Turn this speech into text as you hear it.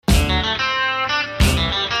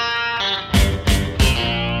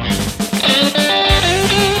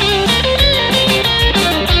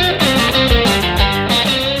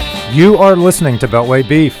You are listening to Beltway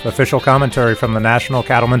Beef, official commentary from the National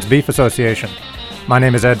Cattlemen's Beef Association. My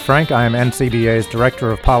name is Ed Frank. I am NCBA's Director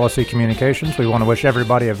of Policy Communications. We want to wish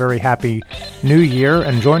everybody a very happy new year,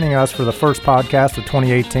 and joining us for the first podcast of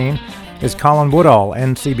 2018 is Colin Woodall,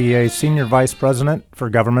 NCBA's Senior Vice President for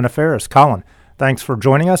Government Affairs. Colin, thanks for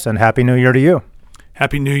joining us, and Happy New Year to you.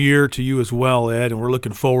 Happy New Year to you as well, Ed, and we're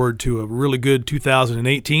looking forward to a really good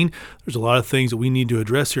 2018. There's a lot of things that we need to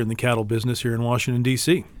address here in the cattle business here in Washington,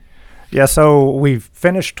 D.C. Yeah, so we've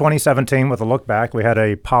finished 2017 with a look back. We had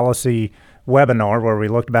a policy webinar where we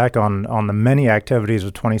looked back on the many activities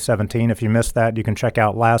of 2017. If you missed that, you can check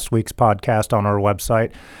out last week's podcast on our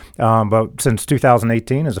website. But since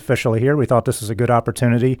 2018 is officially here, we thought this is a good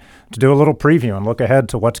opportunity to do a little preview and look ahead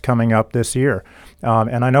to what's coming up this year.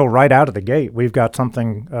 And I know right out of the gate, we've got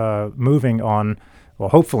something moving on. Well,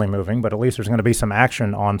 hopefully moving, but at least there's going to be some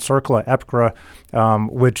action on CERCLA-EPCRA,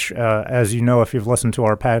 which, as you know, if you've listened to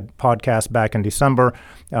our podcast back in December,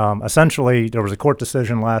 essentially there was a court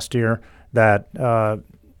decision last year that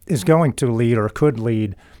is going to lead or could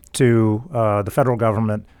lead to the federal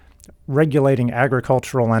government regulating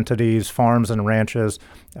agricultural entities, farms, and ranches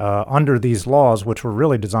under these laws, which were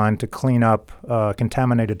really designed to clean up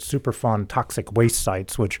contaminated Superfund toxic waste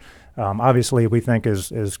sites, which obviously we think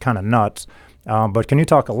is kind of nuts. But can you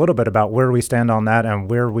talk a little bit about where we stand on that and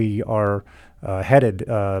where we are headed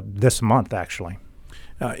this month, actually?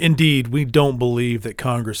 Indeed, we don't believe that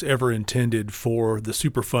Congress ever intended for the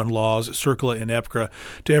Superfund laws, CERCLA and EPCRA,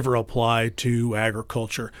 to ever apply to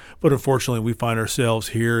agriculture. But unfortunately, we find ourselves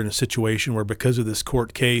here in a situation where, because of this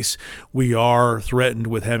court case, we are threatened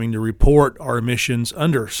with having to report our emissions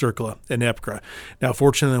under CERCLA and EPCRA. Now,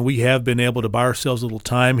 fortunately, we have been able to buy ourselves a little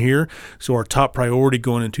time here. So our top priority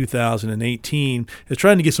going in 2018 is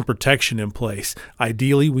trying to get some protection in place.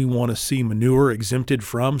 Ideally, we want to see manure exempted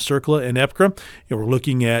from CERCLA and EPCRA, and we're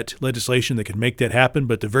looking at legislation that can make that happen,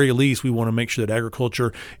 but at the very least, we want to make sure that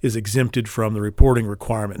agriculture is exempted from the reporting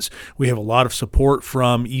requirements. We have a lot of support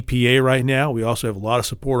from EPA right now. We also have a lot of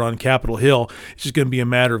support on Capitol Hill. It's just going to be a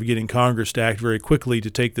matter of getting Congress to act very quickly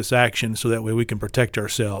to take this action so that way we can protect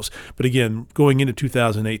ourselves. But again, going into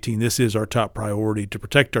 2018, this is our top priority, to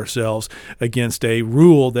protect ourselves against a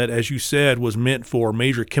rule that, as you said, was meant for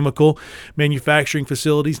major chemical manufacturing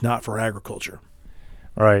facilities, not for agriculture.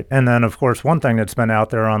 Right. And then, of course, one thing that's been out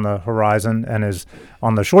there on the horizon and is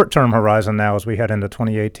on the short-term horizon now as we head into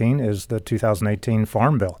 2018 is the 2018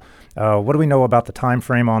 Farm Bill. What do we know about the time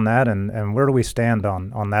frame on that, and where do we stand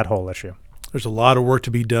on that whole issue? There's a lot of work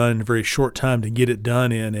to be done in a very short time to get it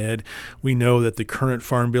done in, Ed. We know that the current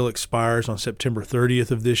Farm Bill expires on September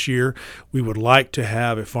 30th of this year. We would like to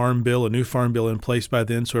have a new Farm Bill in place by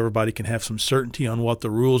then so everybody can have some certainty on what the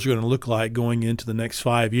rules are going to look like going into the next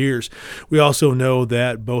 5 years. We also know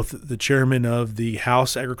that both the chairman of the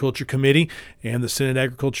House Agriculture Committee and the Senate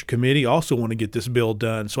Agriculture Committee also want to get this bill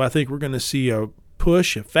done. So I think we're going to see a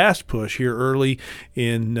fast push here early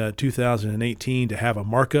in 2018 to have a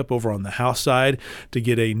markup over on the House side to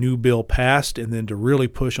get a new bill passed, and then to really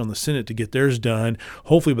push on the Senate to get theirs done,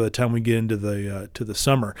 hopefully by the time we get into the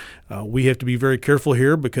summer. We have to be very careful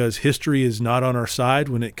here because history is not on our side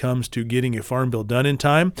when it comes to getting a farm bill done in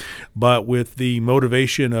time, but with the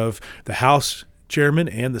motivation of the House chairman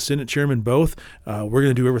and the Senate chairman both, we're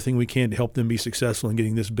going to do everything we can to help them be successful in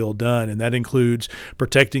getting this bill done. And that includes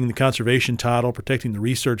protecting the conservation title, protecting the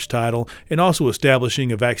research title, and also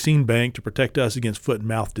establishing a vaccine bank to protect us against foot and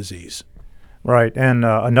mouth disease. Right. And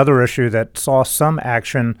another issue that saw some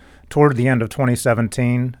action toward the end of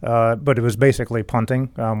 2017, but it was basically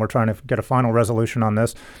punting. We're trying to get a final resolution on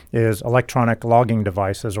this, is electronic logging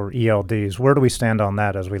devices, or ELDs. Where do we stand on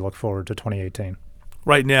that as we look forward to 2018?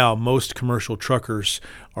 Right now, most commercial truckers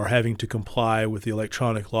are having to comply with the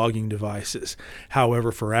electronic logging devices.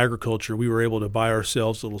 However, for agriculture, we were able to buy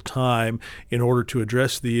ourselves a little time in order to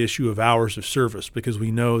address the issue of hours of service, because we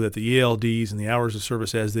know that the ELDs and the hours of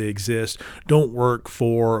service as they exist don't work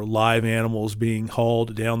for live animals being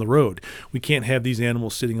hauled down the road. We can't have these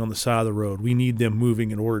animals sitting on the side of the road. We need them moving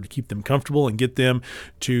in order to keep them comfortable and get them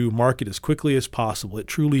to market as quickly as possible. It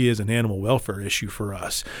truly is an animal welfare issue for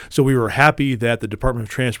us. So we were happy that the Department of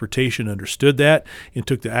Transportation understood that and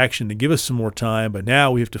took the action to give us some more time, but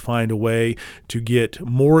now we have to find a way to get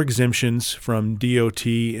more exemptions from DOT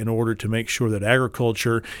in order to make sure that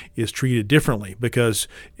agriculture is treated differently, because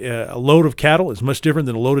a load of cattle is much different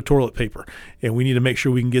than a load of toilet paper, and we need to make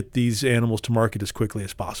sure we can get these animals to market as quickly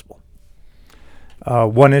as possible.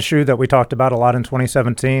 One issue that we talked about a lot in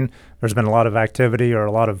 2017, there's been a lot of activity or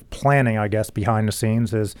a lot of planning, I guess, behind the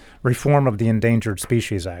scenes, is reform of the Endangered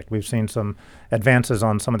Species Act. We've seen some advances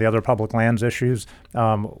on some of the other public lands issues.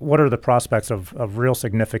 What are the prospects of real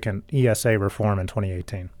significant ESA reform in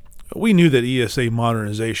 2018? We knew that ESA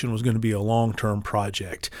modernization was going to be a long-term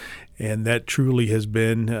project, and that truly has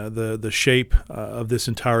been the shape of this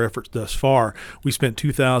entire effort thus far. We spent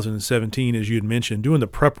 2017, as you had mentioned, doing the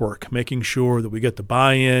prep work, making sure that we got the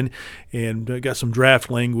buy-in and got some draft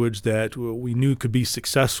language that we knew could be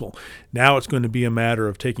successful. Now it's going to be a matter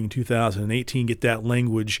of taking 2018, get that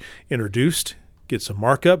language introduced, get some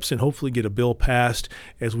markups, and hopefully get a bill passed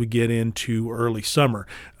as we get into early summer.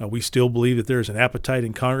 We still believe that there's an appetite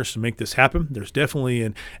in Congress to make this happen. There's definitely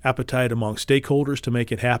an appetite among stakeholders to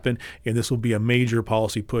make it happen, and this will be a major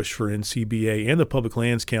policy push for NCBA and the Public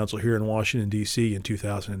Lands Council here in Washington, D.C. in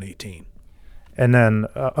 2018. And then,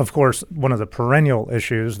 of course, one of the perennial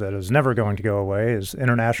issues that is never going to go away is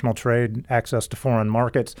international trade, access to foreign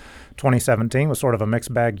markets. 2017 was sort of a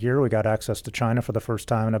mixed bag year. We got access to China for the first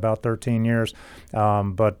time in about 13 years,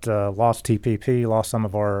 but lost TPP, lost some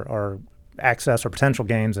of our access or potential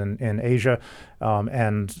gains in Asia,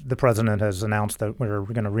 and the president has announced that we're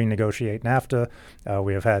going to renegotiate NAFTA.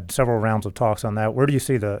 We have had several rounds of talks on that. Where do you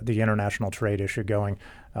see the international trade issue going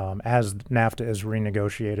as NAFTA is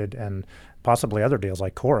renegotiated and possibly other deals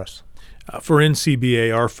like Chorus? For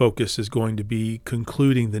NCBA, our focus is going to be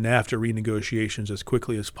concluding the NAFTA renegotiations as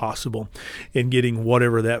quickly as possible and getting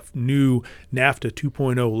whatever that new NAFTA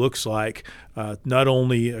 2.0 looks like not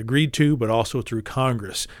only agreed to, but also through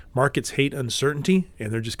Congress. Markets hate uncertainty,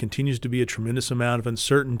 and there just continues to be a tremendous amount of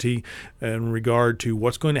uncertainty in regard to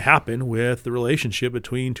what's going to happen with the relationship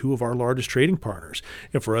between two of our largest trading partners.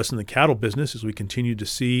 And for us in the cattle business, as we continue to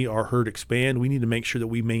see our herd expand, we need to make sure that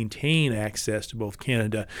we maintain access to both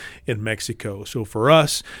Canada and Mexico. So for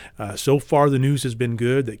us, so far the news has been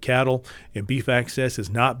good that cattle and beef access has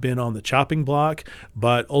not been on the chopping block,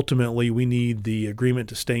 but ultimately we need the agreement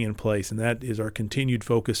to stay in place, and that is our continued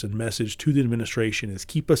focus and message to the administration is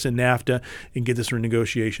keep us in NAFTA and get this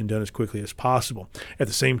renegotiation done as quickly as possible. At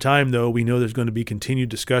the same time, though, we know there's going to be continued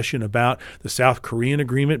discussion about the South Korean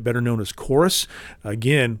agreement, better known as Chorus.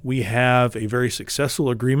 Again, we have a very successful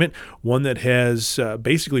agreement, one that has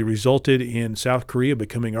basically resulted in South Korea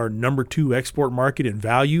becoming our number 2 export market in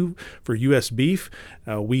value for U.S. beef.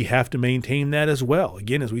 We have to maintain that as well.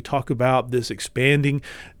 Again, as we talk about this expanding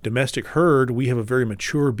domestic herd, we have a very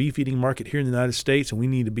mature beef eating market here in the United States, and we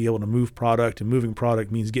need to be able to move product, and moving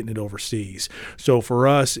product means getting it overseas. So for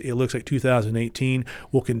us, it looks like 2018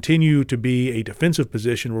 will continue to be a defensive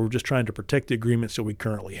position where we're just trying to protect the agreements that we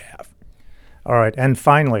currently have. All right, and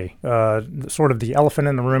finally, sort of the elephant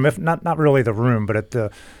in the room, if not really the room, but at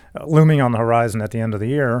the looming on the horizon at the end of the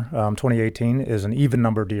year, 2018 is an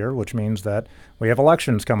even-numbered year, which means that we have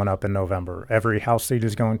elections coming up in November. Every House seat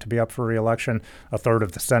is going to be up for re-election. A third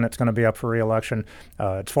of the Senate's going to be up for re-election.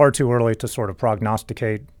 It's far too early to sort of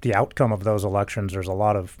prognosticate the outcome of those elections. There's a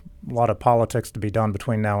lot of politics to be done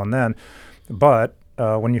between now and then. But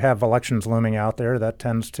when you have elections looming out there, that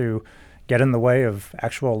tends to get in the way of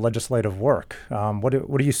actual legislative work. What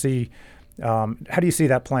do you see? How do you see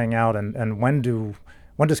that playing out, and when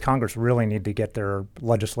does Congress really need to get their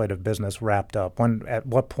legislative business wrapped up? At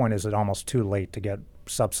what point is it almost too late to get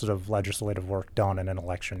substantive legislative work done in an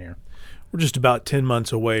election year? We're just about 10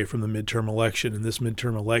 months away from the midterm election, and this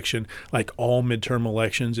midterm election, like all midterm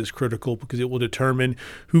elections, is critical because it will determine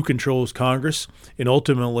who controls Congress and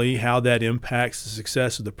ultimately how that impacts the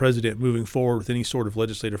success of the president moving forward with any sort of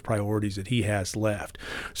legislative priorities that he has left.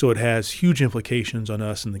 So it has huge implications on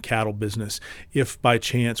us in the cattle business. If by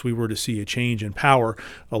chance we were to see a change in power,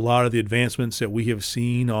 a lot of the advancements that we have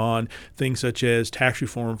seen on things such as tax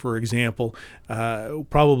reform, for example,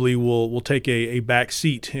 probably will take a back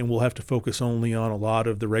seat, and we'll have to focus only on a lot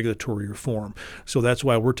of the regulatory reform. So that's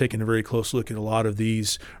why we're taking a very close look at a lot of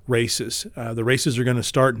these races. The races are going to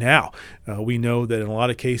start now. We know that in a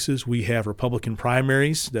lot of cases we have Republican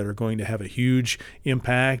primaries that are going to have a huge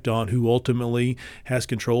impact on who ultimately has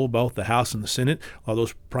control of both the House and the Senate. A lot of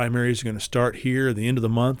those primaries are going to start here at the end of the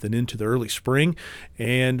month and into the early spring.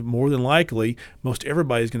 And more than likely, most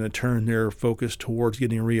everybody's going to turn their focus towards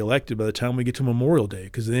getting reelected by the time we get to Memorial Day,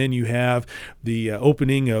 because then you have the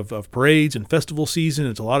opening of parades and festival season.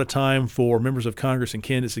 It's a lot of time for members of Congress and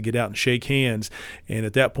candidates to get out and shake hands. And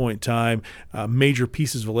at that point in time, major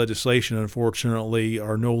pieces of legislation, unfortunately,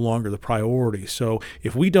 are no longer the priority. So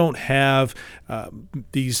if we don't have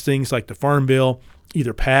these things like the Farm Bill,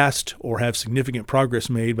 either passed or have significant progress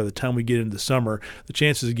made by the time we get into the summer, the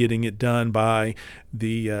chances of getting it done by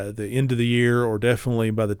the end of the year, or definitely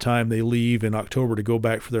by the time they leave in October to go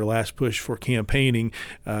back for their last push for campaigning,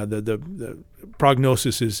 the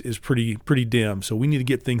prognosis is pretty dim. So we need to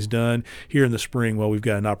get things done here in the spring while we've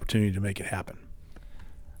got an opportunity to make it happen.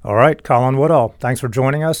 All right, Colin Woodall, thanks for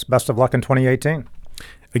joining us. Best of luck in 2018.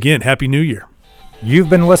 Again, Happy New Year. You've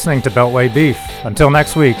been listening to Beltway Beef. Until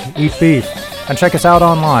next week, eat beef. And check us out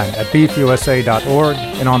online at beefusa.org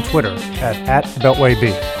and on Twitter at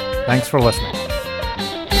BeltwayBeef. Thanks for listening.